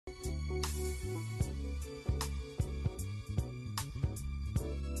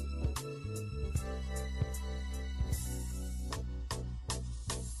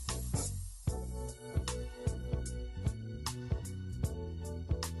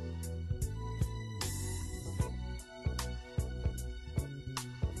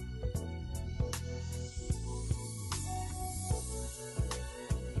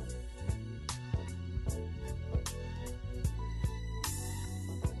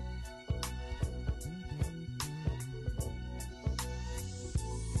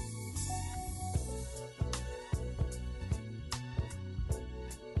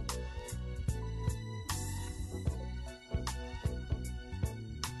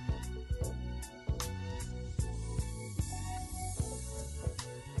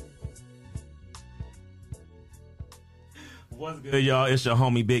What's good, y'all? It's your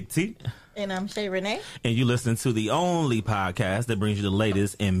homie Big T. And I'm Shay Renee. And you listen to the only podcast that brings you the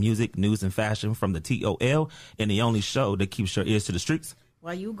latest in music, news, and fashion from the TOL, and the only show that keeps your ears to the streets.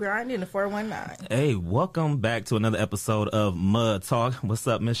 While you grinding the 419. Hey, welcome back to another episode of Mud Talk. What's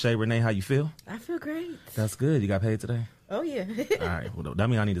up, Miss Shay Renee? How you feel? I feel great. That's good. You got paid today? Oh, yeah. All right. Well, that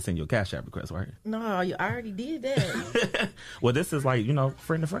means I need to send you a Cash App request, right? No, I already did that. Well, this is like,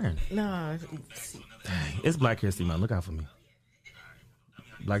 friend to friend. No. Dang, it's Black History Month. Look out for me.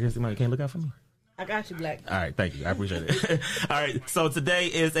 Black History Month, you can't look out for me? I got you, Black. All right, thank you. I appreciate it. All right, so today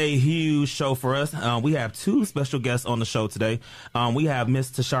is a huge show for us. We have two special guests on the show today. We have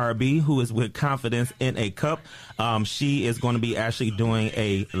Miss Tashara B, who is with Confidence in a Cup. She is going to be actually doing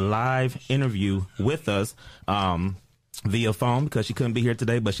a live interview with us via phone because she couldn't be here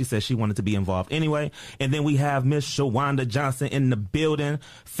today, but she said she wanted to be involved anyway. And then we have Miss Shawanda Johnson in the building,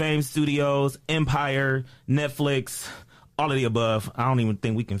 Fame Studios, Empire, Netflix, all of the above. I don't even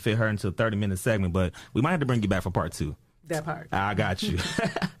think we can fit her into a 30-minute segment, but we might have to bring you back for part 2. That part. I got you.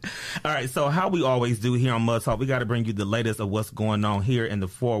 All right, so how we always do here on Mud Talk, we got to bring you the latest of what's going on here in the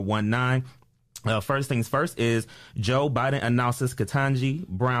 419. First things first is Joe Biden announces Ketanji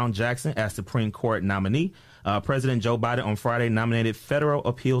Brown Jackson as Supreme Court nominee. President Joe Biden on Friday nominated Federal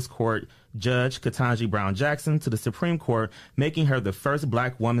Appeals Court Judge Ketanji Brown Jackson to the Supreme Court, making her the first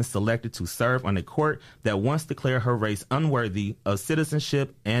black woman selected to serve on a court that once declared her race unworthy of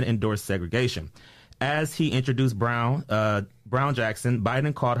citizenship and endorsed segregation. As he introduced Brown Jackson,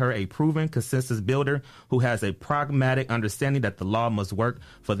 Biden called her a proven consensus builder who has a pragmatic understanding that the law must work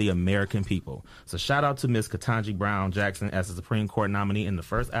for the American people. So shout out to Ms. Ketanji Brown Jackson as the Supreme Court nominee and the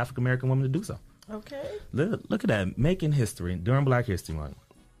first African-American woman to do so. Okay. Look at that, making history during Black History Month.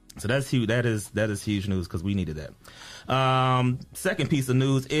 So that's huge. That is huge news because we needed that. Second piece of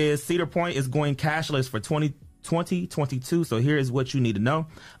news is Cedar Point is going cashless for 2022. So here is what you need to know.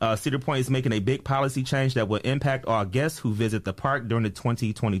 Cedar Point is making a big policy change that will impact all guests who visit the park during the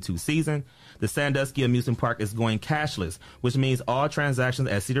 2022 season. The Sandusky Amusement Park is going cashless, which means all transactions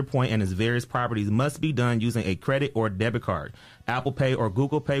at Cedar Point and its various properties must be done using a credit or debit card. Apple Pay or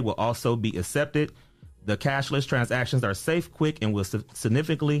Google Pay will also be accepted. The cashless transactions are safe, quick, and will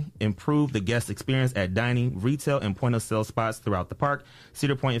significantly improve the guest experience at dining, retail, and point-of-sale spots throughout the park,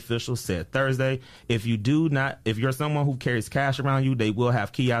 Cedar Point officials said Thursday. If you're someone who carries cash around you, they will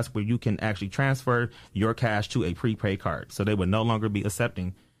have kiosks where you can actually transfer your cash to a prepaid card. So they will no longer be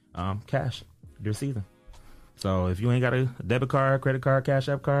accepting cash this season. So if you ain't got a debit card, credit card, Cash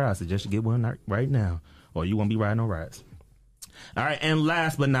App card, I suggest you get one right now, or you won't be riding no rides. All right, and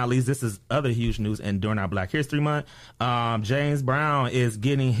last but not least, this is other huge news, and during our Black History Month, James Brown is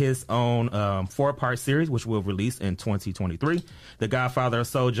getting his own 4-part series, which will release in 2023. The Godfather of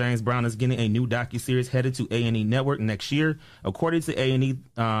Soul, James Brown, is getting a new docuseries headed to A&E Network next year. According to A&E,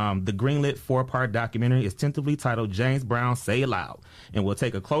 the greenlit 4-part documentary is tentatively titled James Brown Say It Loud, and will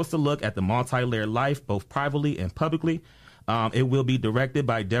take a closer look at the multi-layered life, both privately and publicly. It will be directed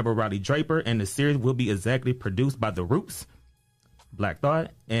by Deborah Riley Draper, and the series will be executive produced by The Roots, Black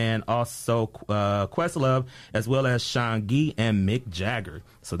Thought, and also Questlove, as well as Sean Gee and Mick Jagger.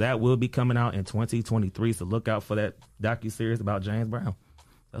 So that will be coming out in 2023. So look out for that docuseries about James Brown.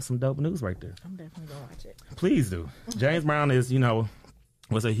 That's some dope news right there. I'm definitely going to watch it. Please do. James Brown is,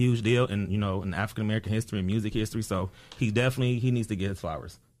 was a huge deal in African American history and music history. So he needs to get his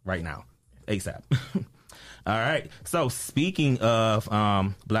flowers right now, ASAP. All right. So speaking of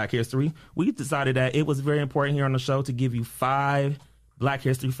Black history, we decided that it was very important here on the show to give you 5 Black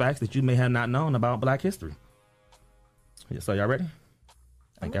history facts that you may have not known about Black history. So y'all ready?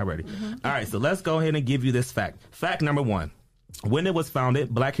 I think y'all ready. Mm-hmm. All right. So let's go ahead and give you this fact. Fact number 1. When it was founded,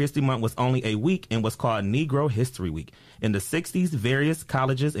 Black History Month was only a week and was called Negro History Week. In the 60s, various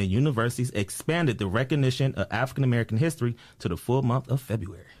colleges and universities expanded the recognition of African American history to the full month of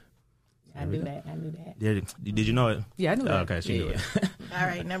February. I knew that. Did you know it? Yeah, I knew that. Okay, she knew it. All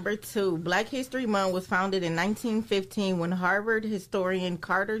right, number 2. Black History Month was founded in 1915 when Harvard historian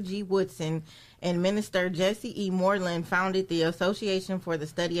Carter G. Woodson and minister Jesse E. Moreland founded the Association for the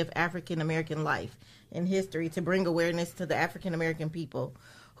Study of African American Life and History to bring awareness to the African American people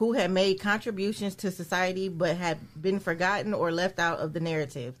who had made contributions to society but had been forgotten or left out of the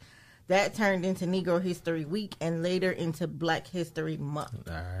narrative. That turned into Negro History Week and later into Black History Month.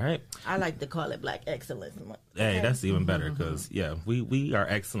 All right. I like to call it Black Excellence Month. Hey, that's even better because, we are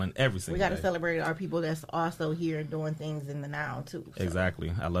excellent every single day. We got to celebrate our people that's also here and doing things in the now, too. So.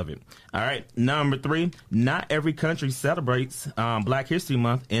 Exactly. I love it. All right. Number 3, not every country celebrates Black History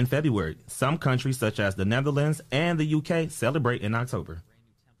Month in February. Some countries, such as the Netherlands and the UK, celebrate in October.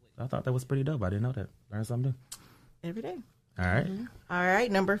 I thought that was pretty dope. I didn't know that. Learn something new. Every day. All right. All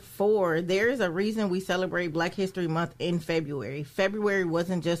right, number 4. There is a reason we celebrate Black History Month in February. February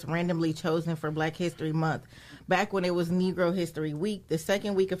wasn't just randomly chosen for Black History Month. Back when it was Negro History Week, the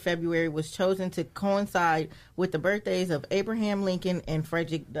second week of February was chosen to coincide with the birthdays of Abraham Lincoln and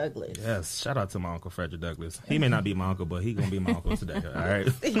Frederick Douglass. Yes, shout out to my Uncle Frederick Douglass. He may not be my uncle, but he going to be my uncle today. All right.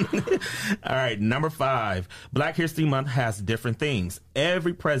 All right, number 5. Black History Month has different themes.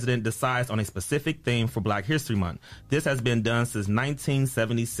 Every president decides on a specific theme for Black History Month. This has been done since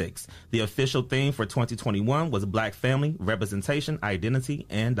 1976. The official theme for 2021 was Black family, representation, identity,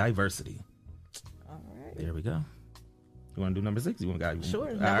 and diversity. There we go. You want to do number 6?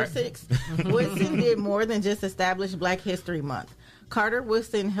 Sure. Number 6. Woodson did more than just establish Black History Month. Carter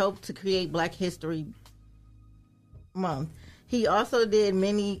Woodson helped to create Black History Month. He also did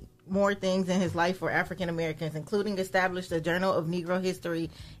many more things in his life for African Americans, including established the Journal of Negro History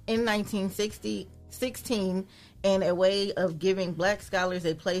in 1916 and a way of giving Black scholars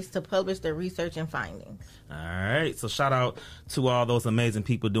a place to publish their research and findings. All right. So shout out to all those amazing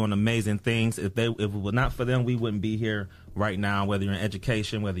people doing amazing things. If it were not for them, we wouldn't be here right now, whether you're in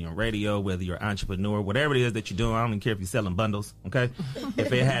education, whether you're in radio, whether you're an entrepreneur, whatever it is that you're doing. I don't even care if you're selling bundles. Okay.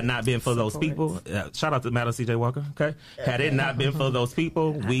 If it had not been for those people, shout out to Madam CJ Walker. Okay. Had it not been for those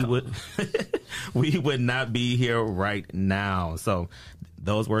people, we would not be here right now. So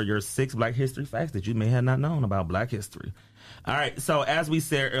those were your 6 Black history facts that you may have not known about Black history. All right. So as we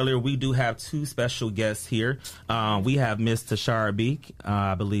said earlier, we do have 2 special guests here. We have Miss Tashara Beek.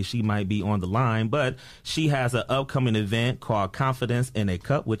 I believe she might be on the line, but she has an upcoming event called Confidence in a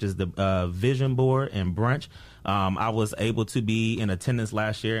Cup, which is the vision board and brunch. I was able to be in attendance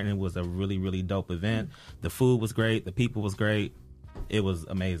last year, and it was a really, really dope event. The food was great. The people was great. It was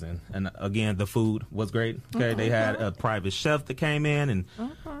amazing. And again, the food was great. Okay. They had a private chef that came in, and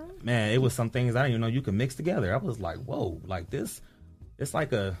man, it was some things I didn't even know you could mix together. I was like, whoa, like this. It's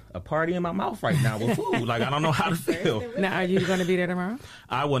like a party in my mouth right now with food. Like, I don't know how to feel. Now, are you going to be there tomorrow?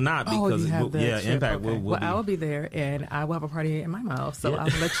 I will not, because Impact will Well, I will be there, and I will have a party in my mouth, so I'll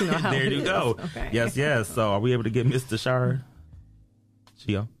let you know how there it you is. go. Okay. Yes. So are we able to get Mr. Shar?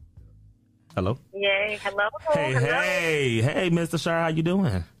 Shio? Hello? Yay, hello. Hey, Mr. Shar, how you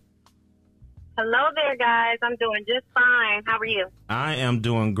doing? Hello there, guys. I'm doing just fine. How are you? I am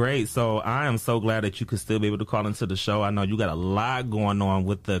doing great. So I am so glad that you could still be able to call into the show. I know you got a lot going on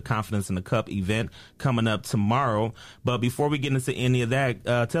with the Confidence in the Cup event coming up tomorrow. But before we get into any of that,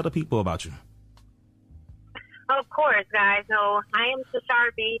 tell the people about you. Of course, guys. So I am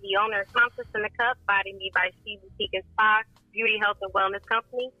Tashara B, the owner of Confidence in the Cup, body me by She Boutique and Spa, beauty, health, and wellness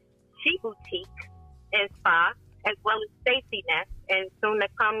company, She Boutique and Spa, as well as Safety Nest, and soon to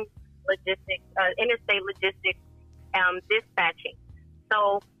come logistics, interstate logistics, dispatching.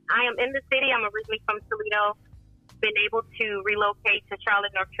 So I am in the city. I'm originally from Toledo. Been able to relocate to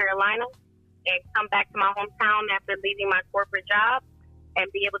Charlotte, North Carolina, and come back to my hometown after leaving my corporate job and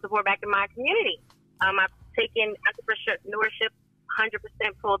be able to pour back in my community. I've taken entrepreneurship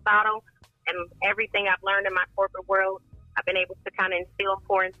 100% full throttle, and everything I've learned in my corporate world, I've been able to kind of instill and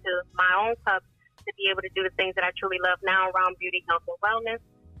pour into my own cup to be able to do the things that I truly love now around beauty, health, and wellness,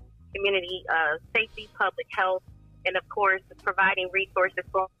 community safety, public health, and, of course, providing resources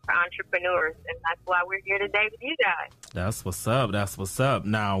for entrepreneurs. And that's why we're here today with you guys. That's what's up.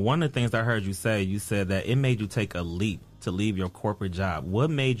 Now, one of the things I heard you say, you said that it made you take a leap to leave your corporate job.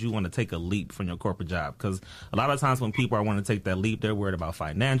 What made you want to take a leap from your corporate job? Because a lot of times when people are wanting to take that leap, they're worried about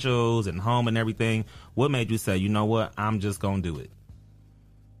financials and home and everything. What made you say, you know what, I'm just going to do it?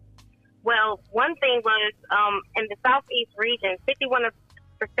 Well, one thing was in the Southeast region, 51%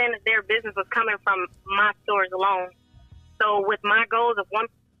 of their business was coming from my stores alone. So with my goals of 1.3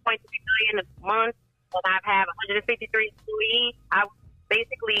 million a month, and I have 153 employees, I was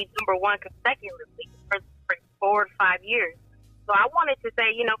basically number one consecutively for 4 to 5 years. So I wanted to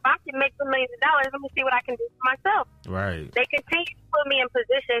say, you know, if I can make $1 million, let me see what I can do for myself. Right. They continue to put me in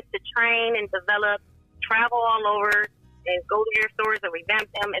positions to train and develop, travel all over, and go to their stores and revamp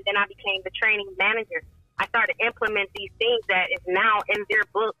them. And then I became the training manager. I started to implement these things that is now in their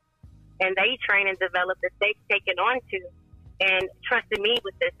book, and they train and develop that they've taken on to and trusted me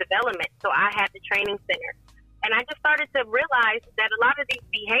with this development. So I had the training center. And I just started to realize that a lot of these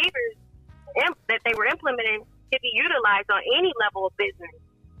behaviors that they were implementing could be utilized on any level of business.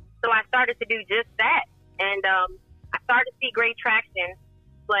 So I started to do just that. And I started to see great traction,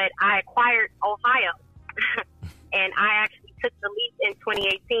 but I acquired Ohio. And I actually took the leap in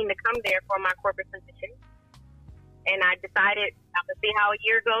 2018 to come there for my corporate position. And I decided I'm going to see how a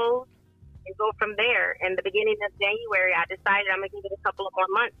year goes and go from there. In the beginning of January, I decided I'm going to give it a couple of more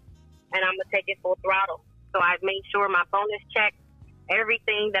months, and I'm going to take it full throttle. So I made sure my bonus check,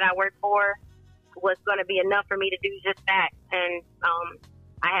 everything that I worked for, was going to be enough for me to do just that. And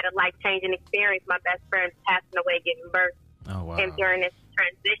I had a life-changing experience. My best friend passing away giving birth. Oh, wow. And during this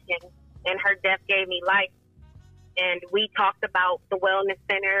transition, and her death gave me life. And we talked about the wellness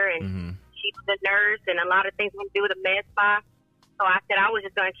center, and she was a nurse, and a lot of things we do with the med spa. So I said I was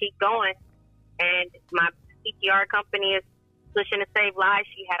just going to keep going. And my CPR company is pushing to save lives.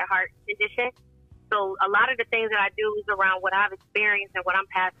 She had a heart condition. So a lot of the things that I do is around what I've experienced and what I'm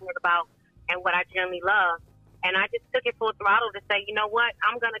passionate about and what I genuinely love. And I just took it full throttle to say, you know what,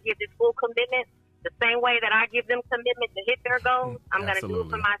 I'm going to give this full commitment the same way that I give them commitment to hit their goals. I'm going to do it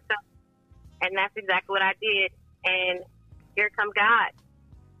for myself. And that's exactly what I did. And here come God.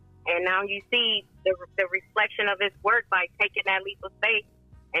 And now you see the reflection of his work by taking that leap of faith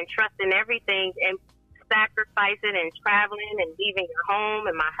and trusting everything and sacrificing and traveling and leaving your home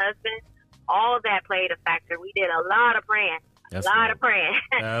and my husband. All of that played a factor. We did a lot of praying. That's a lot dope. of praying.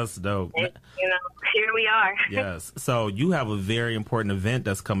 That's dope. And, here we are. Yes. So you have a very important event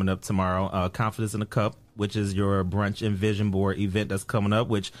that's coming up tomorrow, Confidence in the Cup, which is your brunch and vision board event that's coming up,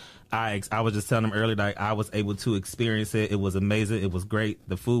 which I was just telling them earlier that I was able to experience it. It was amazing. It was great.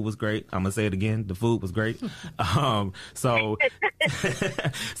 The food was great. I'm going to say it again. The food was great.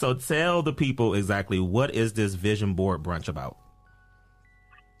 So tell the people exactly, what is this vision board brunch about?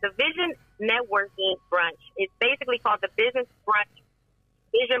 The Vision Networking Brunch is basically called the Business Brunch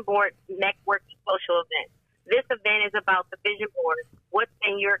Vision Board Networking Social Event. This event is about the vision board. What's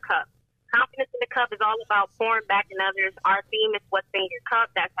in your cup? Confidence in the Cup is all about pouring back in others. Our theme is what's in your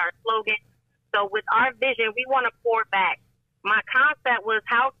cup. That's our slogan. So with our vision, we want to pour back. My concept was,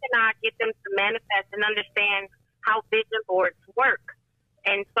 how can I get them to manifest and understand how vision boards work?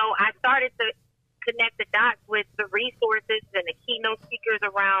 And so I started to connect the dots with the resources and the keynote speakers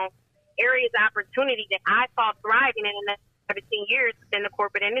around areas of opportunity that I saw thriving in the next 17 years within the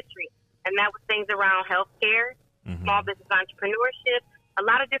corporate industry. And that was things around healthcare, small business entrepreneurship, a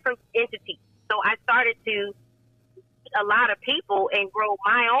lot of different entities. So I started to meet a lot of people and grow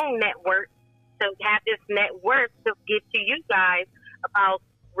my own network to have this network to give to you guys about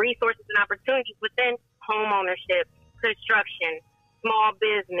resources and opportunities within home ownership, construction, small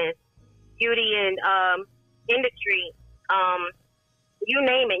business, beauty and industry, you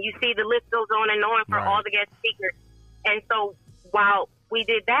name it. You see the list goes on and on for all the guest speakers. And so while we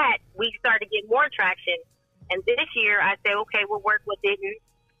did that, we started to get more traction. And this year I said, okay, we'll work with it.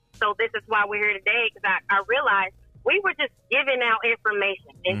 So this is why we're here today, because I realized we were just giving out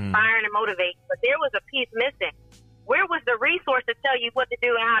information, inspiring and motivating, but there was a piece missing. Where was the resource to tell you what to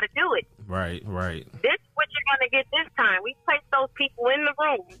do and how to do it? Right. This is what you're going to get this time. We placed those people in the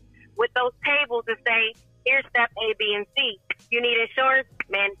room with those tables to say, here's step A, B, and C. You need insurance?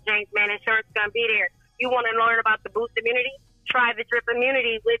 James Man Insurance is going to be there. You want to learn about the Boost Immunity? Try the Drip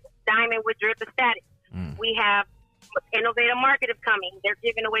Immunity with Diamond with Drip Aesthetics. We have Innovative Marketing coming. They're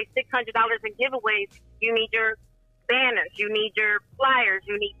giving away $600 in giveaways. You need your banners. You need your flyers.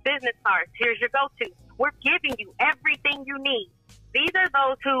 You need business cards. Here's your go-to. We're giving you everything you need. These are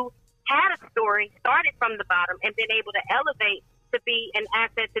those who had a story, started from the bottom, and been able to elevate to be an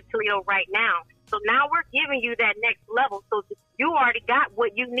asset to Toledo right now. So now we're giving you that next level. So you already got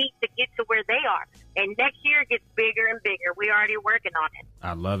what you need to get to where they are. And next year it gets bigger and bigger. We're already working on it.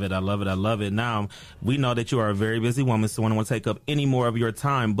 I love it. Now, we know that you are a very busy woman, so I don't want to take up any more of your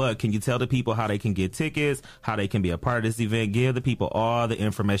time. But can you tell the people how they can get tickets, how they can be a part of this event? Give the people all the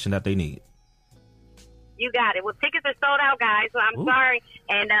information that they need. You got it. Well, tickets are sold out, guys. So I'm sorry.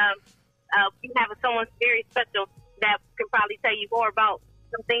 And we have someone very special that can probably tell you more about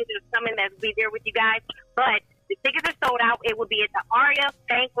some things that are coming that will be there with you guys. But the tickets are sold out. It will be at the Aria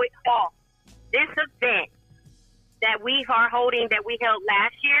Banquet Hall. This event that we are holding, that we held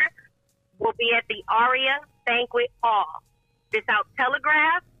last year, will be at the Aria Banquet Hall. This out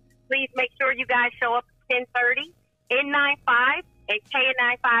Telegraph. Please make sure you guys show up at 10:30. N95 and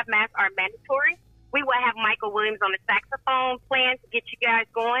K95 masks are mandatory. We will have Michael Williams on the saxophone playing to get you guys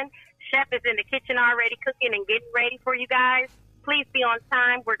going. Chef is in the kitchen already cooking and getting ready for you guys. Please be on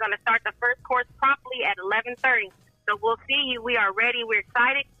time. We're going to start the first course promptly at 11:30. So we'll see you. We are ready. We're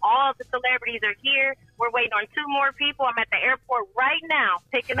excited. All of the celebrities are here. We're waiting on 2 more people. I'm at the airport right now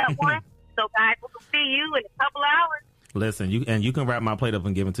picking up one. So, guys, we'll see you in a couple hours. Listen, you can wrap my plate up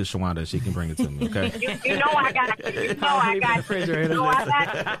and give it to Shawanda. She can bring it to me, okay? You know I got it. You know I got it. You know I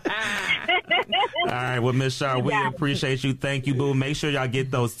got it. All right, well, Miss Shar, we appreciate you. Thank you, boo. Make sure y'all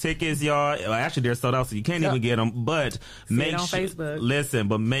get those tickets, y'all. Well, actually, they're sold out, so you can't even get them. But make sure. Facebook. Listen,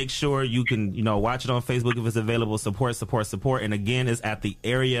 but make sure you can, watch it on Facebook if it's available. Support. And again, it's at the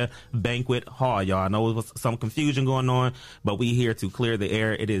area banquet hall, y'all. I know there was some confusion going on, but we here to clear the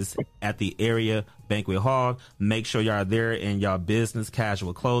air. It is at the area banquet hall. Make sure y'all are there in y'all business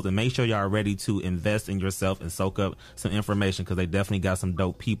casual clothes, and make sure y'all are ready to invest in yourself and soak up some information, because they definitely got some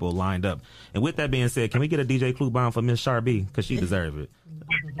dope people lined up. And with that being said, can we get a DJ Clue bomb for Miss Shar B? Because she deserves it.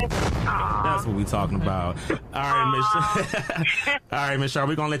 That's what we talking about. All right, Miss Shar,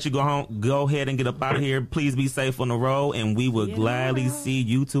 we're gonna let you go home. Go ahead and get up out of here. Please be safe on the road, and we will gladly see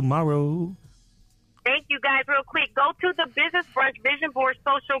you tomorrow. Thank you, guys. Real quick, go to the Business Brunch Vision Board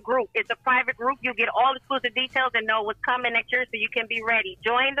social group. It's a private group. You'll get all exclusive details and know what's coming next year, so you can be ready.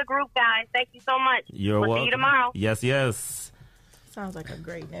 Join the group, guys. Thank you so much. You're welcome. See you tomorrow. Yes. Sounds like a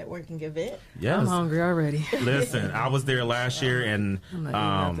great networking event. Yes. I'm hungry already. Listen, I was there last year, and I'm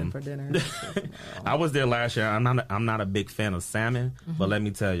not eating nothing for dinner. I was there last year. I'm not a big fan of salmon, but let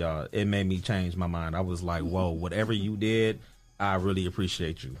me tell y'all, it made me change my mind. I was like, whoa, whatever you did, I really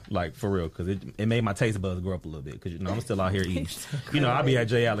appreciate you, like, for real, because it made my taste buds grow up a little bit, because I'm still out here eating. I'll be at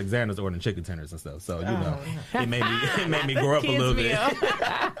J. Alexander's ordering chicken tenders and stuff, so it made me grow up a little bit.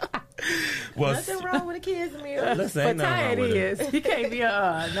 Well, nothing wrong with a kid's meal. Listen, ain't but nothing wrong with is. He can't be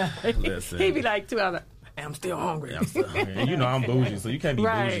Listen. He be like 2 hours. I'm still hungry. And I'm bougie, so you can't be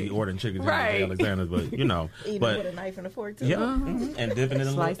bougie ordering chicken tenders at Alexander's, but eating with a knife and a fork too. Yeah, and dipping it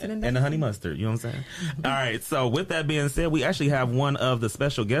in the honey mustard. You know what I'm saying? All right. So with that being said, we actually have one of the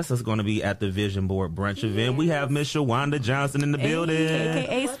special guests that's going to be at the Vision Board Brunch event. We have Miss Shawanda Johnson in the building,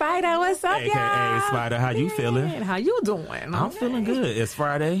 AKA Spyda. What's up, y'all? AKA Spyda. How you feeling? How you doing? I'm feeling good. It's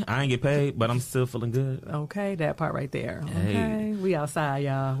Friday. I ain't get paid, but I'm still feeling good. Okay, that part right there. Okay, Hey. we outside,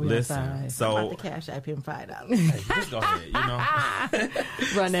 y'all. We outside. So I'm about to cash app him $5. just go ahead,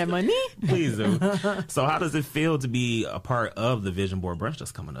 Run that money. Please do. So how does it feel to be a part of the Vision Board Brunch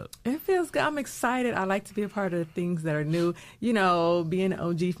that's coming up? It feels good. I'm excited. I like to be a part of the things that are new. Being an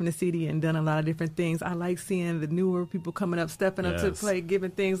OG from the city and done a lot of different things. I like seeing the newer people coming up, stepping up to the plate,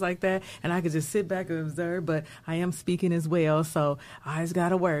 giving things like that. And I could just sit back and observe, but I am speaking as well. So I just got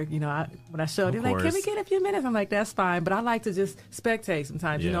to work. When I showed it, like, can we get a few minutes? I'm like, that's fine. But I like to just spectate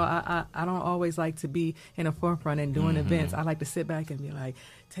sometimes. I don't always like to be in the forefront and doing events. I like to sit back and be like,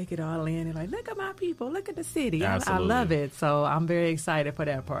 take it all in and like, look at my people, look at the city. I love it. So I'm very excited for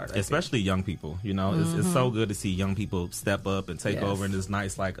that part. Especially young people. It's so good to see young people step up and take over, and it's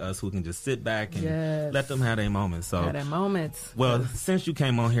nice like us who can just sit back and let them have their moments. So have their moments. Well, since you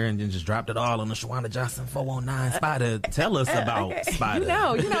came on here and then just dropped it all on the Shawanda Johnson 419 Spyda, tell us about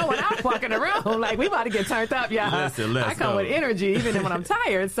Spyda. You know when I'm walking around, like, we about to get turned up, y'all. Listen, let's I come go. with energy even when I'm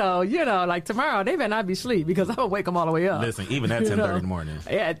tired. So, like tomorrow, they better not be asleep because I'm going to wake them all the way up. Listen, even at 10:30 in the morning.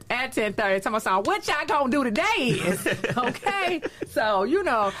 Yeah, at 10:30, tell my son, what y'all going to do today? Okay?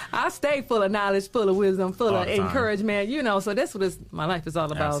 So, I stay full of knowledge, full of wisdom, full of encouragement, so that's what my life is all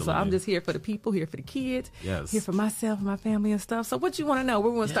about. Absolutely. So I'm just here for the people, here for the kids, here for myself and my family and stuff. So what you want to know?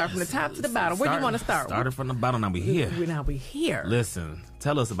 We're going to start from the top to the bottom. Where do you want to start? Started from the bottom, now we here. Now we here. Listen,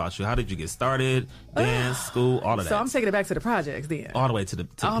 tell us about you. How did you get started? Dance, school, all of that. So I'm taking it back to the projects then. All the way to the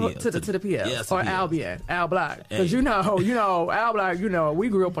PL. To the PL. Yes, or PL. Albion, Al Block. Because Hey. Al Block, we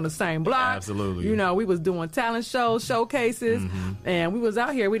grew up on the same block. Absolutely. We was doing talent shows, showcases, and we was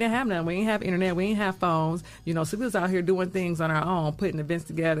out here. We didn't have nothing. We didn't have internet. We didn't have phones. So we was out here doing things on our own, putting events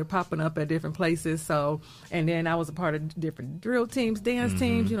together, popping up at different places. So, and then I was a part of different drill teams, dance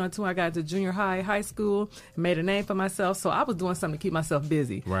teams, until I got to junior high school, made a name for myself. So I was doing something to keep myself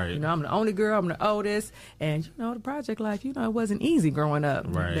busy. Right. I'm the only girl. I'm the oldest. And, the project life, it wasn't easy growing up.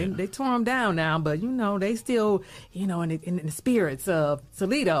 Right. They tore them down now, but, they still, in the spirits of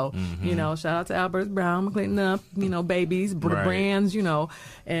Toledo, shout out to Albert Brown, cleaning up, babies, brands,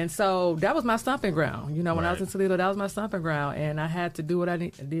 And so that was my stomping ground. When I was in Toledo, that was my stomping ground. And I had to do what I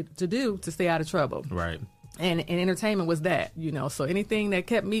needed to do to stay out of trouble. Right. And entertainment was that, so anything that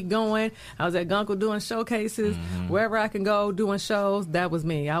kept me going, I was at Gunkel doing showcases, wherever I can go doing shows, that was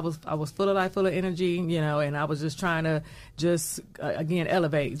me. I was full of life, full of energy, and I was just trying to again,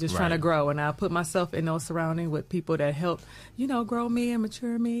 elevate, trying to grow. And I put myself in those surroundings with people that helped, grow me and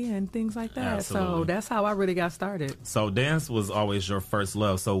mature me and things like that. Absolutely. So that's how I really got started. So dance was always your first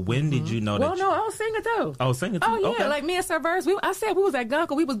love. So when did you know that? Well, no, I was singing too. Oh, singing too? Oh, yeah. Okay. Like me and Sir Verse, I said we was at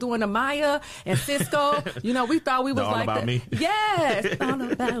Gunkel. We was doing the Maya and Cisco, You know, we thought we was All like About that. Me. Yes, all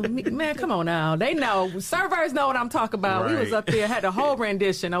about me. Man, come on now. They know. Servers know what I'm talking about. Right. We was up there, had the whole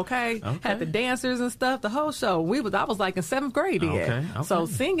rendition, okay? Had the dancers and stuff, the whole show. I was like in 7th grade then. Okay. So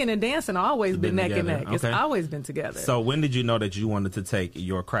singing and dancing always been neck and neck. Okay. It's always been together. So when did you know that you wanted to take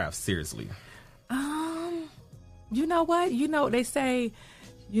your craft seriously? You know what? You know, they say,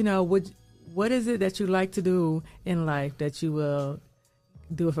 you know, what is it that you like to do in life that you will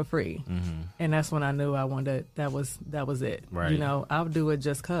do it for free? And that's when I knew I wanted, that was it. Right. You know, I'll do it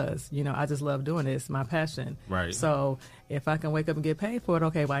just cause, you know, I just love doing it. It's my passion. Right. So if I can wake up and get paid for it,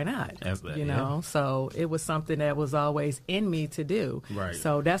 okay, why not? You know, so it was something that was always in me to do. Right.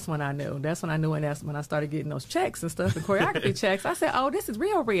 So that's when I knew. And that's when I started getting those checks and stuff, the choreography checks. I said, oh, this is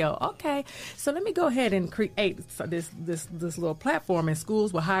real. Okay. So let me go ahead and create this little platform. And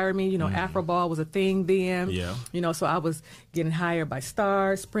schools would hire me. You know, Afroball was a thing then. Yeah. You know, so I was getting hired by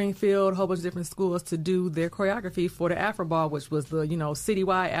Star, Springfield, a whole bunch of different schools to do their choreography for the Afroball, which was the, you know,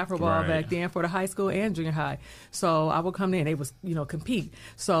 citywide Afroball back then for the high school and junior high. So I would come in, they was, you know, compete.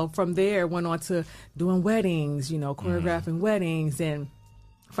 So from there, went on to doing weddings, you know, choreographing weddings. And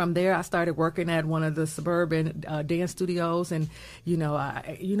from there, I started working at one of the suburban dance studios, and you know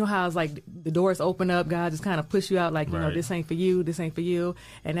how it's like the doors open up, God just kind of push you out, like you know, this ain't for you,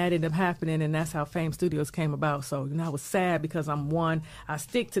 and that ended up happening, and that's how Fame Studios came about. So you know, I was sad because I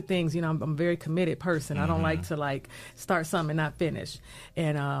stick to things. You know, I'm a very committed person. I don't like to like start something and not finish.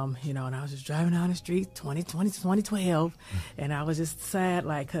 And you know, and I was just driving down the street, 2012, and I was just sad,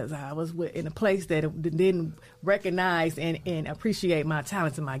 like because I was in a place that didn't recognize and appreciate my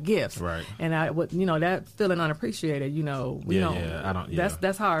talents and my gifts, right? And I would, you know, that feeling unappreciated, you know, we don't. I don't.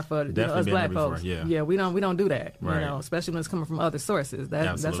 That's hard for you know, us black folks. Yeah, we don't do that, right. You know, especially when it's coming from other sources.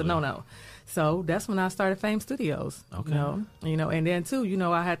 That's a no. So that's when I started Fame Studios. Okay. You know, and then too, you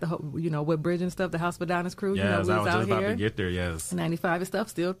know, I had the you know, with Bridge and stuff, the House for Diners crew. Yes, you know, we was I was out just here. about to get there. Yes, 95 and stuff,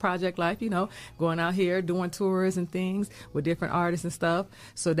 still Project Life. You know, going out here doing tours and things with different artists and stuff.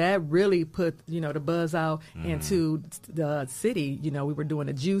 So that really put, you know, the buzz out into the city. You know, we were doing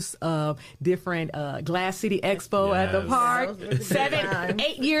a juice of different Glass City Expo at the park.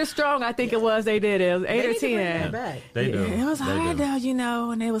 8 years strong, I think it was. They did it. It was 8 or 10. They do. It was hard though, you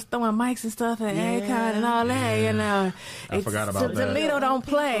know, and they was throwing mics and stuff at Akon and all that, you know. I forgot about that. Toledo don't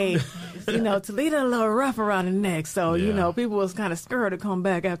play. You know, Toledo a little rough around the neck, so you know, people was kind of scared to come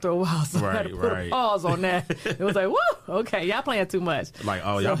back after a while, so I had to put a pause on that. It was like, whoa, okay, y'all playing too much. Like,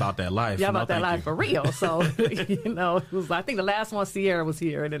 oh, y'all about that life. Y'all about that life for real. So, you know, it was, I think the last one, Sierra was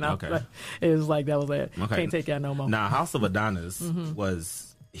here, and then it was like, that was it. Okay. Can't take y'all no more. Now, House of Adonis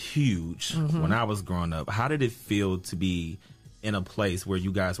was huge when I was growing up. How did it feel to be in a place where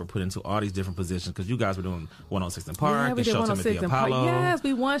you guys were put into all these different positions? Because you guys were doing 106 in Park, we the did Showtime at the Apollo. Yes,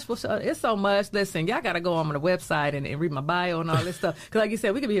 we won. It's so much. Listen, y'all got to go on the website and read my bio and all this stuff. Because like you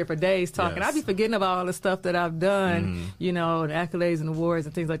said, we could be here for days talking. Yes. I'd be forgetting about all the stuff that I've done, you know, and accolades and awards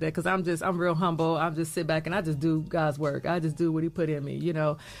and things like that. Because I'm real humble. I'm just sit back and I just do God's work. I just do what He put in me, you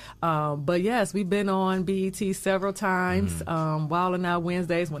know. But yes, we've been on BET several times. Wild and Out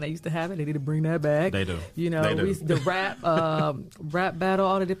Wednesdays, when they used to have it, they need to bring that back. They do. You know, the rap battle,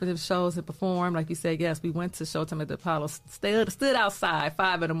 all the different shows that performed. Like you said, yes, we went to Showtime at the Apollo, stood outside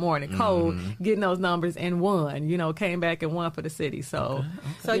 5 a.m, cold, getting those numbers, and won. You know, came back and won for the city. So,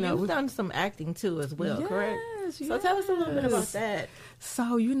 so you've done some acting too as well, correct? Yes. So tell us a little bit about that.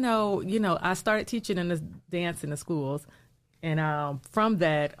 So you know, I started teaching in this dance in the schools, and from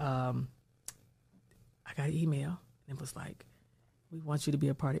that, I got an email, and it was like, "We want you to be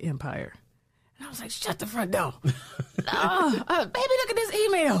a part of Empire." And I was like, shut the front door. Baby, look at this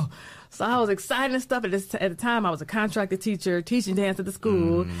email. So I was excited and stuff. At the time, I was a contracted teacher teaching dance at the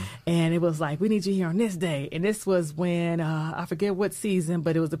school. And it was like, we need you here on this day. And this was when, I forget what season,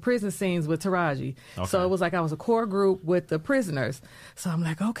 but it was the prison scenes with Taraji. Okay. So it was like I was a core group with the prisoners. So I'm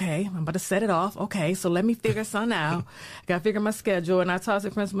like, okay, I'm about to set it off. Okay, so let me figure something out. I got to figure my schedule. And I talked to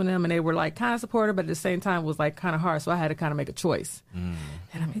the principal and them, and they were like kind of supportive, but at the same time it was like kind of hard. So I had to kind of make a choice. And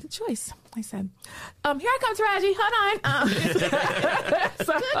I made a choice. I said, here I come, Taraji. Hold on.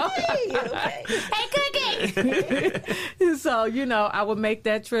 Hey, Cookie. So, you know, I would make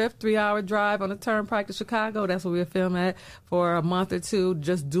that trip, 3-hour drive on the turnpike to Chicago. That's where we would film at for a month or two,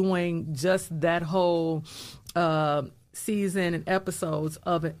 just doing that whole season and episodes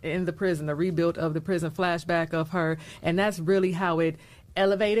of it in the prison, the rebuild of the prison, flashback of her. And that's really how it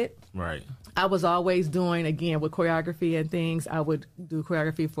elevated. Right. I was always doing, again, with choreography and things. I would do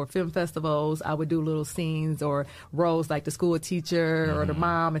choreography for film festivals. I would do little scenes or roles like the school teacher or the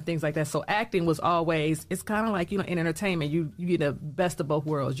mom and things like that. So acting was always, it's kind of like, in entertainment, you get the best of both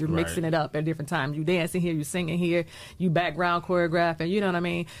worlds. You're mixing it up at different times. You dancing here, you singing here, you background choreographing, you know what I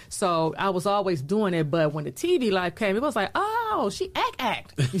mean? So I was always doing it. But when the TV life came, it was like, oh, she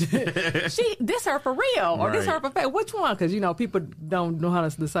act. This her for real or this her for fake. Which one? Because, people don't know how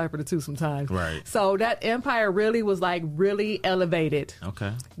to decipher the two sometimes. Right. So that empire really was really elevated.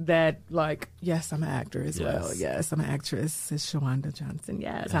 Okay. That yes, I'm an actor as well. Yes, I'm an actress. It's Shawanda Johnson.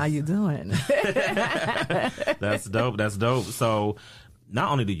 Yes. How you doing? That's dope. That's dope. So not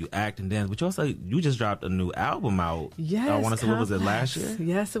only do you act and dance, but you just dropped a new album out. Yes. I want to say, what was it, last year?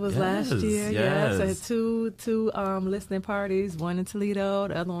 Yes, it was last year. Yes. I had two listening parties, one in Toledo,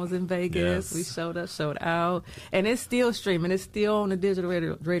 the other one was in Vegas. Yes. We showed up, showed out. And it's still streaming. It's still on the digital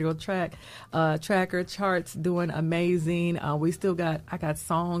radio tracker charts, doing amazing. I got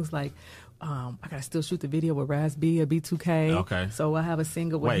songs like I gotta still shoot the video with Raz B of B2K. Okay. So I have a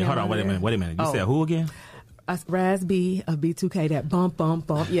single with him. Wait, hold on, wait a minute. You said who again? Raz B of B2K, that bump.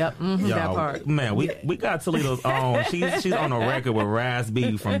 Yep, that part. Man, we got Toledo's own. She's on a record with Raz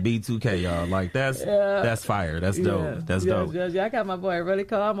B from B2K, y'all. Like that's fire. That's dope. That's dope. Yeah, I got my boy really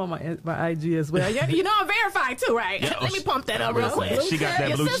cool. I'm on my IG as well. Yeah, I'm verified too, right? Yeah, Let me pump that up real quick. She got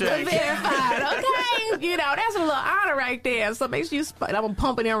that blue check. Verified, okay? That's a little honor right there. So make sure I'm gonna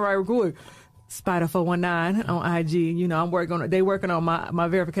pump it in right quick. Spyda 419 on IG. I'm working on my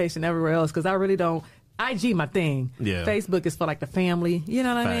verification everywhere else because I really don't. IG my thing. Yeah. Facebook is for the family. You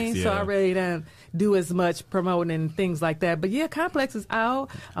know what I mean? Yeah. So I really don't do as much promoting and things like that. But yeah, Complex is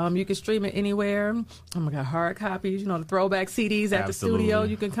out. You can stream it anywhere. Oh my God, hard copies. The throwback CDs at the studio.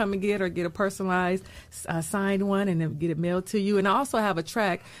 You can come and get a personalized signed one and then get it mailed to you. And I also have a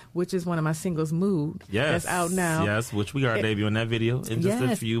track which is one of my singles, Mood. Yes. That's out now. Yes, which we are debuting that video in just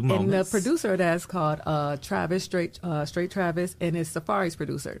a few moments. And the producer of that's called Travis Straight Travis, and it's Safari's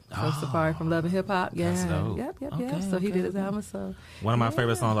producer. So Safari from Love and Hip Hop. Yeah. That's dope. Yep. So he did his album. So one of my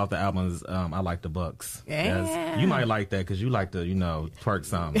favorite songs off the album is "I Like the Bucks." Yeah. You might like that because you like to twerk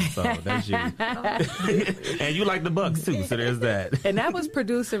something. So that's you. And you like the Bucks too. So there's that. And that was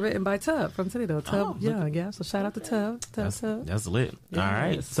produced and written by Tub from Toledo. Tub, yeah. So shout out to Tub. That's lit. Yes. All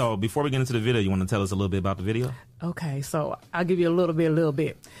right. So before we get into the video, you want to tell us a little bit about the video? Okay, so I'll give you a little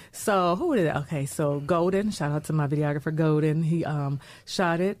bit. So who did it? Okay, so Golden, shout out to my videographer Golden. He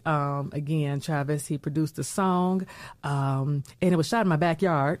shot it. Again, Travis, he produced the song. And it was shot in my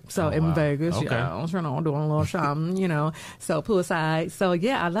backyard. So in Vegas, okay. I'm doing a little shopping, so poolside. So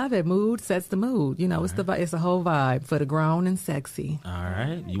yeah, I love it. Mood sets the mood. It's a whole vibe for the grown and sexy. All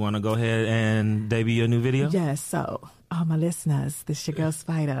right. You want to go ahead and debut your new video? Yes, so all my listeners, this is your girl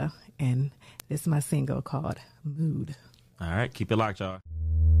Spyda, and this is my single called Mood. All right, keep it locked, y'all.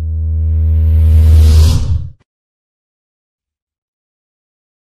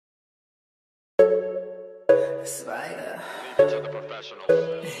 Spyda. To the professional.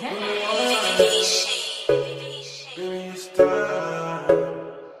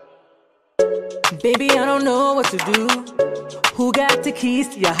 Baby, I don't know what to do. Who got the keys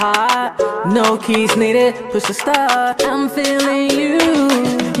to your heart? No keys needed, push the start. I'm feeling you.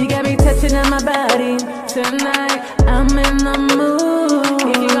 You got me touching on my body. Tonight, I'm in the mood.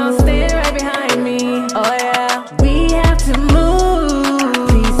 If you gon' stand right behind me, oh yeah, we have to move.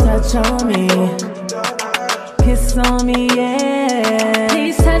 Please touch on me. Kiss on me, yeah.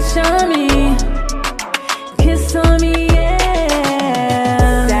 Please touch on me. Kiss on me,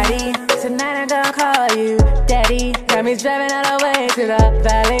 yeah. Daddy, tonight I'm gonna call you Daddy. Got me driving all the way to the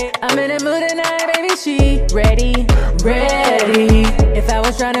valley. I'm in the mood tonight, baby, she ready. If I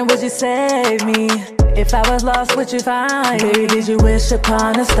was drowning, would you save me? If I was lost, would you find me? Baby, did you wish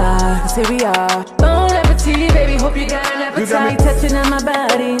upon a star? 'Cause here we are. Bon appetit, baby, hope you got an appetite. You got me touching on my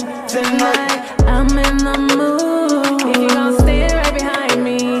body. Tonight, I'm in the mood. If you gon' stand right behind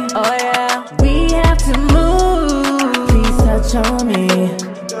me, oh yeah, we have to move. Please touch on me.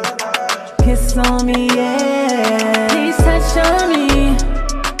 Kiss on me, yeah. Please touch on me.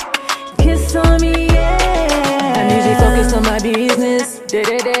 Kiss on me, yeah. I'm usually focused on my business. You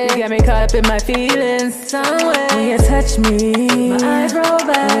got me caught up in my feelings. Somewhere when you touch me, my eyes roll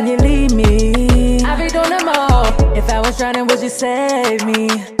back. When you leave me, I be doing them all. If I was drowning, would you save me?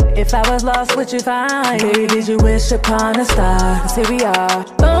 If I was lost, would you find me? Baby, did you wish upon a star? 'Cause here we are.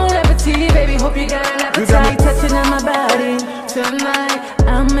 Bon appetit, baby, hope you got an appetite. You got me touching on my body. Tonight,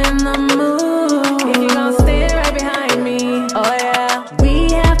 I'm in the mood. If you gon' stand right behind me, oh yeah,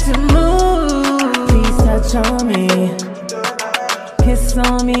 we have to move. Please touch on me. Kiss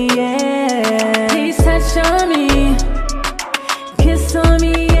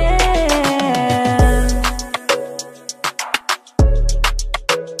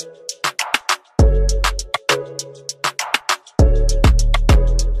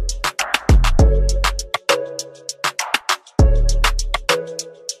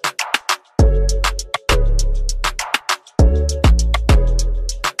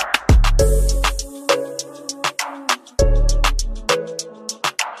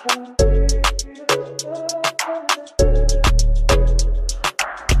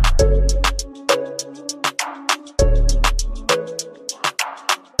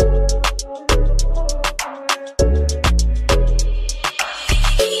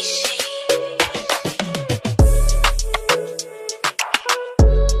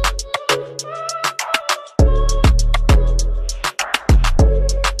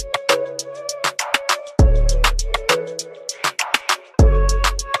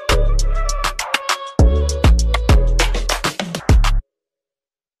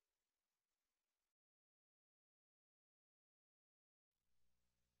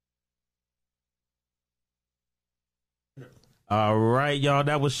All right, y'all.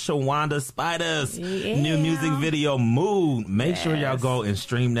 That was Shawanda Spyda's new music video, Mood. Make sure y'all go and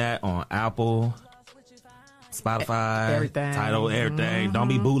stream that on Apple, Spotify, everything. Tidal, everything. Don't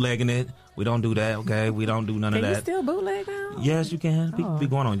be bootlegging it. We don't do that, okay? We don't do none of that. Can you still bootleg now? Yes, you can. Be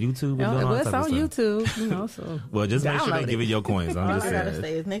going on YouTube. It's on YouTube, so. Well, just make sure they give you your coins. All I gotta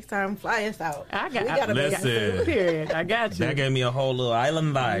say is next time, fly us out. We gotta listen. Period. I got you. That gave me a whole little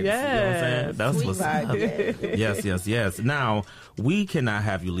island vibe. Yes. You know what I'm saying? That's Sweet what's vibe. Yes. Now, we cannot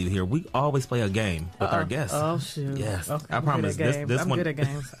have you leave here. We always play a game with our guests. Oh, shoot. Yes. Okay, I promise. This I'm one, good at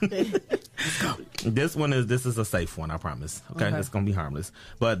games. This is a safe one, I promise. Okay? It's going to be harmless.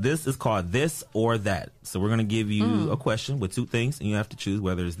 But this is called This or That. So we're going to give you a question with two things, and you have to choose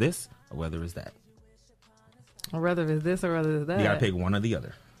whether it's this or whether it's that. Whether it's this or whether it's that. You got to pick one or the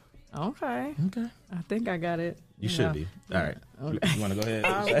other. Okay. I think I got it. You should be. All right. Okay. You want to go ahead?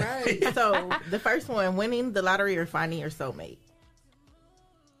 All right. So the first one, winning the lottery or finding your soulmate.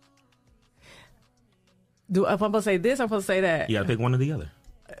 If I'm supposed to say this, I'm supposed to say that. You got to pick one or the other.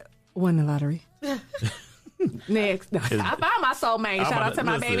 Win the lottery. Next. No, I found my soulmate. Shout out to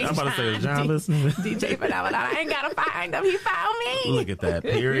my baby. I'm about to say, John, listen. DJ Phenomenon. I ain't got to find him. He found me. Look at that.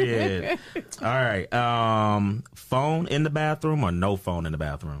 Period. All right. Phone in the bathroom or no phone in the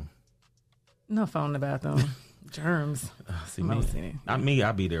bathroom? No phone in the bathroom. Germs. See me.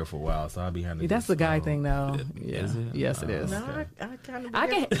 I'll be there for a while, so I'll be handling. That's the guy thing, though. Is it? Yes, it is. No, Okay. I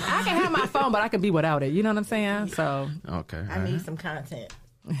can have my phone, but I can be without it. You know what I'm saying? So Okay. I need some content.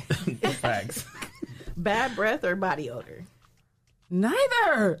 Facts. Bad breath or body odor?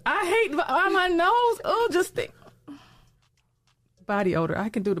 Neither. I hate on my nose. Oh, just think. Body odor. I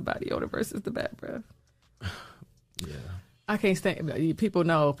can do the body odor versus the bad breath. Yeah. I can't stand. People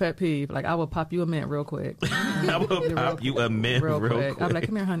know pet peeve. Like I will pop you a mint real quick. I will pop you a mint real quick. I'm like,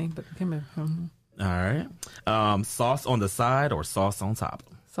 come here, honey. But come here. All right. Sauce on the side or sauce on top?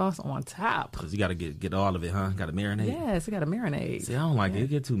 Sauce on top. Because you got to get all of it, huh? Got to marinate? Yes, it got to marinate. See, I don't like it. It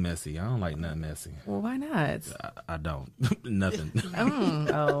get too messy. I don't like nothing messy. Well, why not? I don't. Nothing.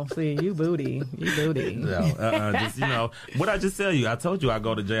 See, you booty. No, just, what I just tell you. I told you I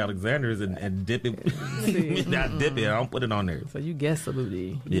go to J. Alexander's and dip it. Not dip it. I don't put it on there. So you guess a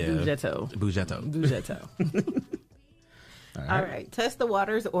booty. Yeah. Bougetto. All right. Test the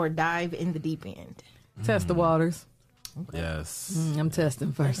waters or dive in the deep end? Test the waters. Okay. Yes. I'm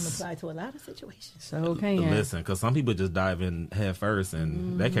testing first. That can apply to a lot of situations. So can. Listen, because some people just dive in head first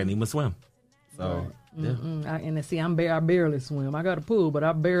and they can't even swim. So, yeah. I barely swim. I got a pool, but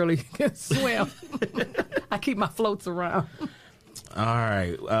I barely can swim. I keep my floats around. All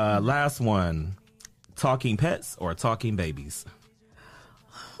right. Last one. Talking pets or talking babies?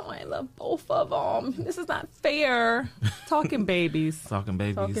 Oh, I love both of them. This is not fair. Talking babies. Talking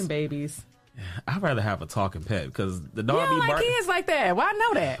babies. I'd rather have a talking pet because the dog be barking. Like kids like that. Why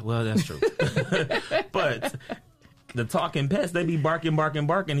know that? Well, that's true. But the talking pets, they be barking,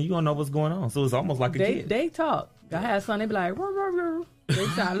 and you don't know what's going on. So it's almost like a kid. They talk. I had son, they be like, rrr, rrr, rrr. They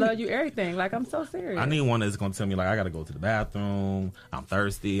say, I love you, everything. Like, I'm so serious. I need one that's going to tell me, like, I got to go to the bathroom. I'm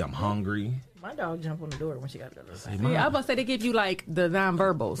thirsty. I'm hungry. My dog jump on the door when she got to go to the bathroom. Yeah, I was about to say they give you, like, the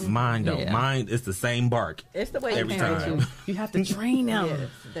nonverbals. Mine don't. Yeah. Mine, it's the same bark. It's the way every time. You have to train them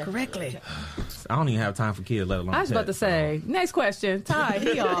correctly. I don't even have time for kids, let alone I was about to say, next question. Ty,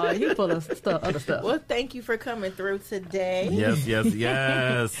 he full of other stuff. Well, thank you for coming through today.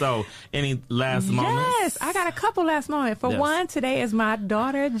 Yes. So, any last moments? Yes, I got a couple last moments. For one, today is my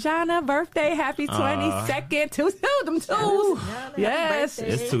daughter Jana's birthday. Happy 22nd. Two. Yes.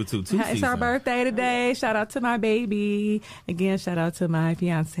 It's 222 It's her birthday today. Shout out to my baby. Again, shout out to my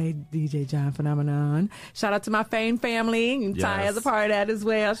fiance, DJ John Phenomenon. Shout out to my Fame family. Ty is a part of that as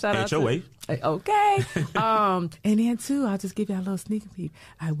well. Shout out to... Okay. And then, too, I'll just give you a little sneak peek.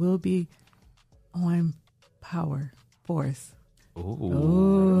 I will be on Power Force.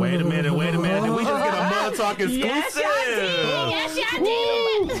 Ooh. Wait a minute. Did we just get a Mud Talk exclusive? Yes, y'all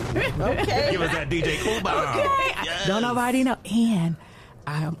did. Okay. Give us that DJ Cool Bomb. Okay. Yes. Don't nobody know. And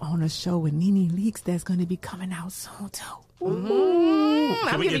I'm on a show with Nene Leakes that's going to be coming out soon, too.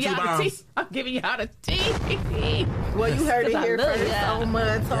 I'm giving y'all the tea. Well, you heard it here first on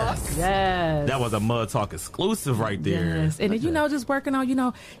Mud Talk. Yes. That was a Mud Talk exclusive right there. Yes. And then, just working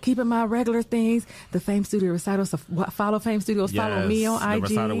on, keeping my regular things. The Fame Studio Recitals. So follow Fame Studios. Follow me on IG. The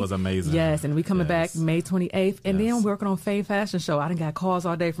recital was amazing. Yes. And we coming back May 28th. And then working on Fame Fashion Show. I done got calls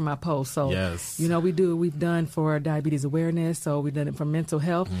all day from my posts. So, we've done for diabetes awareness. So we've done it for mental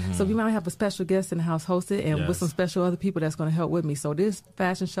health. Mm-hmm. So we might have a special guest in the house hosted and with some special other people that's that's going to help with me. So this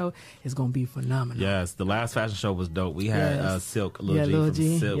fashion show is going to be phenomenal. Yes, the last fashion show was dope. We had Silk, Lil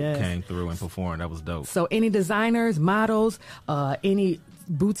G from Silk came through and performed. That was dope. So any designers, models, any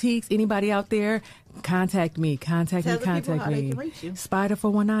boutiques, anybody out there, contact me. Contact me. Spyda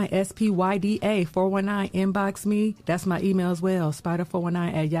 419, SPYDA 419. Inbox me. That's my email as well.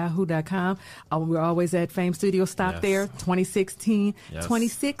 Spyda419@yahoo.com. We're always at Fame Studio. Stop there. 2016,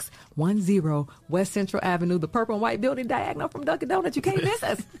 2610 West Central Avenue, the purple and white building diagonal from Dunkin' Donuts. You can't miss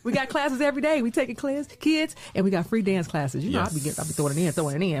us. We got classes every day. We taking kids, and we got free dance classes. You know, I'll be throwing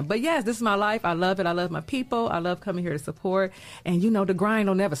it in. But yes, this is my life. I love it. I love my people. I love coming here to support. And you know, the grind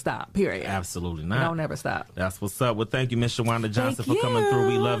will never stop. Period. Absolutely not. Don't never stop. That's what's up. Well, thank you, Miss Shawanda Johnson, for coming through.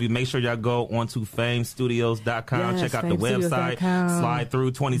 We love you. Make sure y'all go onto famestudios.com. Check out the website. Slide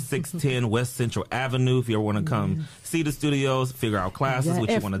through 2610 West Central Avenue if you ever want to come see the studios, figure out classes, what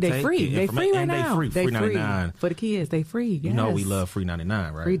you want to take. They free. They free right now. Free 99 for the kids. They free. Yes. You know we love free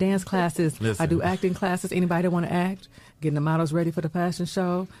 99, right? Free dance classes. Listen. I do acting classes. Anybody that want to act, getting the models ready for the fashion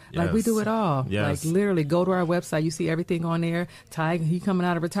show. Like we do it all. Like literally go to our website. You see everything on there. Ty, he coming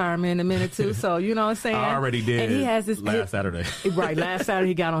out of retirement in a minute too. So you know what I'm saying? I already did. And he has this last Saturday. Right. Last Saturday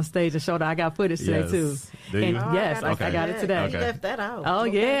he got on stage and showed. I got footage today too. And I got it today. You left that out. Oh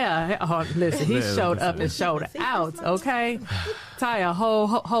yeah. Oh, listen, he showed up and showed out. Okay. Ty a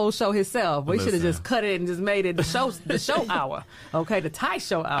whole show himself. We should have just cut it and just made it the show hour. Okay, the Ty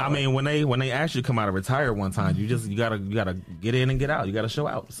show hour. I mean, when they asked you to come out and retire one time, you gotta get in and get out. You gotta show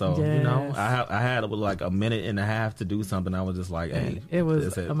out. So you know, I had like a minute and a half to do something. I was just like, hey, it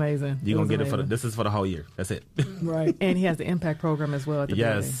was amazing. You gonna get it this is for the whole year. That's it. Right. And he has the Impact program as well. At the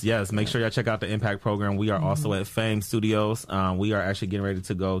yes. Make sure y'all check out the Impact program. We are also at Fame Studios. We are actually getting ready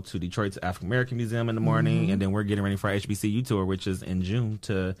to go to Detroit's African American Museum in the morning, and then we're getting ready for our HBCU tour, which is in June,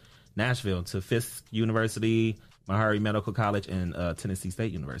 to Nashville, to Fisk University, Meharry Medical College, and Tennessee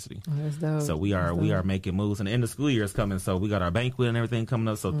State University. Oh, that's dope. So we are making moves, and the end of school year is coming. So we got our banquet and everything coming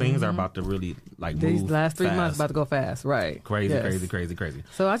up. So things are about to really move. These last 3 fast. months about to go fast, right? Crazy.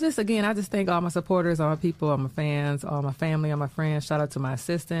 So I just thank all my supporters, all my people, all my fans, all my family, all my friends. Shout out to my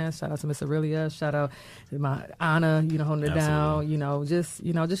assistants. Shout out to Miss Aurelia. Shout out to my Anna. Holding it down. Just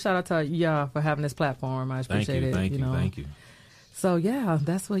shout out to y'all for having this platform. I appreciate it. Thank you. So yeah,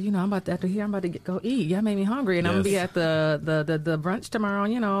 that's what I'm about to, after here. I'm about to go eat. Y'all made me hungry, and I'm gonna be at the brunch tomorrow.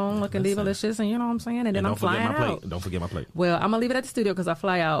 Looking delicious, and you know what I'm saying. And then I'm flying out. Don't forget my plate. Well, I'm gonna leave it at the studio because I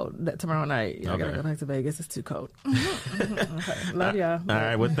fly out tomorrow night. I gotta go back to Vegas. It's too cold. Okay. Love y'all. All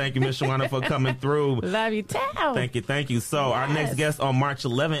right. Well, thank you, Miss Shawanda, for coming through. Love you too. Thank you. So our next guest on March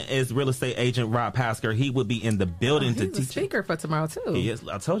 11th is real estate agent Rob Pasker. He will be in the building to teach. He's a speaker for tomorrow too. Yes,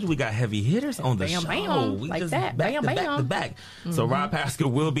 I told you we got heavy hitters on the show. Bam, we like just that. back to back. So Rob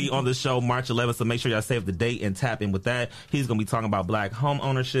Pasker will be on the show March 11th, so make sure y'all save the date and tap in with that. He's going to be talking about black home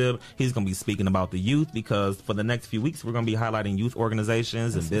ownership. He's going to be speaking about the youth, because for the next few weeks, we're going to be highlighting youth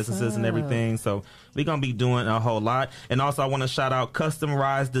organizations and businesses and everything. So we're going to be doing a whole lot. And also, I want to shout out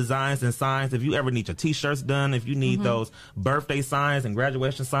Customized Designs and Signs. If you ever need your t-shirts done, if you need those birthday signs and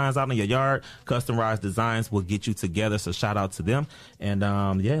graduation signs out in your yard, Customized Designs will get you together. So shout out to them. And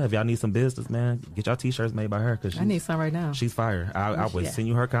if y'all need some business, man, get y'all t-shirts made by her, because I need some right now. She's fire. I would send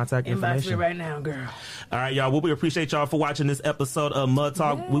you her contact information. Inbox me right now, girl. All right, y'all. Well, we appreciate y'all for watching this episode of Mud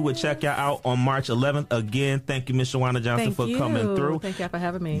Talk. Yes. We will check y'all out on March 11th. Again, thank you, Miss Shawanda Johnson, for coming through. Thank you for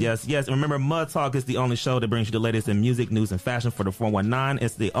having me. Yes. And remember, Mud Talk is the only show that brings you the latest in music, news, and fashion for the 419.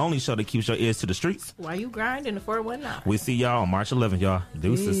 It's the only show that keeps your ears to the streets. While you grind in the 419. We see y'all on March 11th, y'all.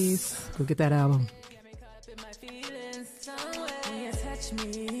 Deuces. Peace. Go get that album.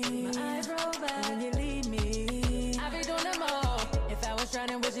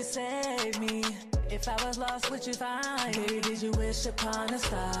 Save me. If I was lost, would you find me? Baby, did you wish upon a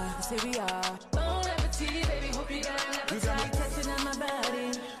star? Cause here we are. Bon appetit, baby, hope you got an appetite.